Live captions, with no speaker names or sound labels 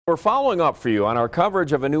We're following up for you on our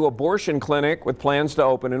coverage of a new abortion clinic with plans to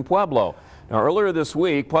open in Pueblo. Now, earlier this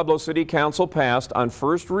week, Pueblo City Council passed on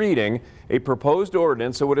first reading a proposed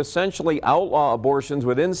ordinance that would essentially outlaw abortions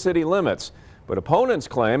within city limits. But opponents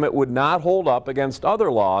claim it would not hold up against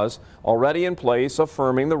other laws already in place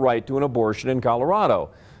affirming the right to an abortion in Colorado.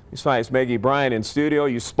 News 5's Maggie, Bryan in studio.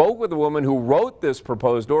 You spoke with the woman who wrote this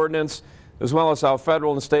proposed ordinance, as well as how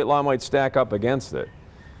federal and state law might stack up against it.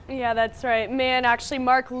 Yeah, that's right. Actually,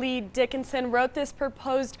 Mark Lee Dickinson wrote this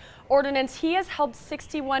proposed ordinance. He has helped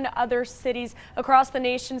 61 other cities across the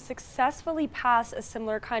nation successfully pass a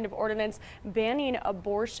similar kind of ordinance banning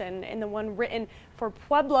abortion. In the one written for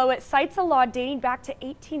Pueblo, it cites a law dating back to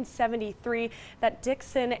 1873 that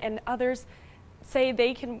Dixon and others say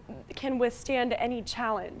they can withstand any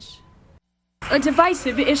challenge. A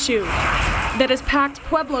divisive issue that has packed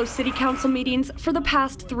Pueblo City Council meetings for the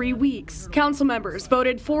past 3 weeks. Council members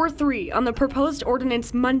voted 4-3 on the proposed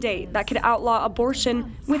ordinance Monday that could outlaw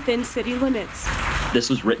abortion within city limits. This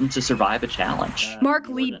was written to survive a challenge. Mark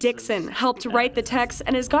Lee Dixon helped write the text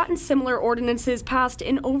and has gotten similar ordinances passed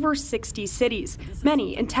in over 60 cities,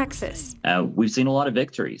 many in Texas. We've seen a lot of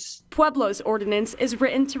victories. Pueblo's ordinance is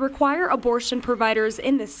written to require abortion providers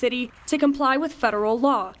in the city to comply with federal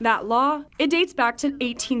law. That law, it dates back to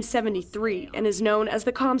 1873 and is known as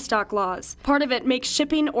the Comstock Laws. Part of it makes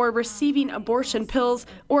shipping or receiving abortion pills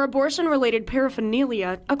or abortion-related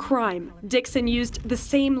paraphernalia a crime. Dixon used the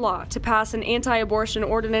same law to pass an anti-abortion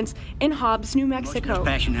ordinance in Hobbs, New Mexico.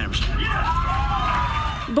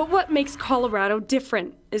 But what makes Colorado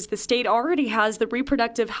different is the state already has the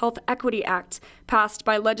Reproductive Health Equity Act, passed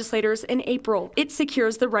by legislators in April. It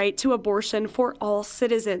secures the right to abortion for all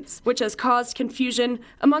citizens, which has caused confusion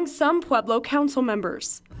among some Pueblo council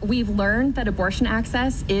members. We've learned that abortion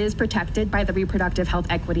access is protected by the Reproductive Health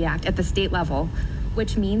Equity Act at the state level,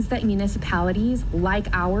 which means that municipalities like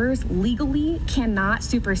ours legally cannot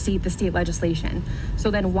supersede the state legislation. So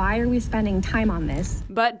then why are we spending time on this?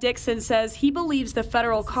 But Dixon says he believes the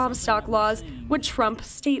federal Comstock laws would trump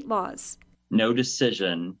state laws. No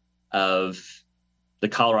decision of the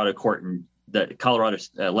Colorado court and the Colorado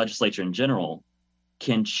legislature in general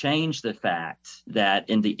can change the fact that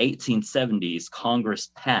in the 1870s, Congress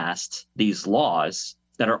passed these laws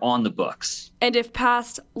that are on the books. And if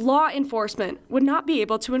passed, law enforcement would not be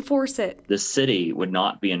able to enforce it. The city would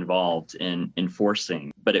not be involved in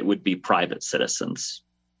enforcing, but it would be private citizens.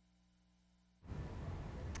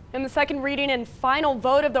 And the second reading and final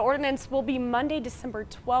vote of the ordinance will be Monday, December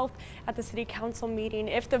 12th at the City Council meeting.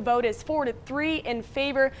 If the vote is 4-3 in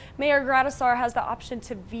favor, Mayor Gradisar has the option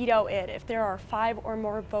to veto it. If there are 5 or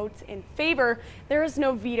more votes in favor, there is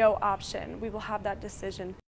no veto option. We will have that decision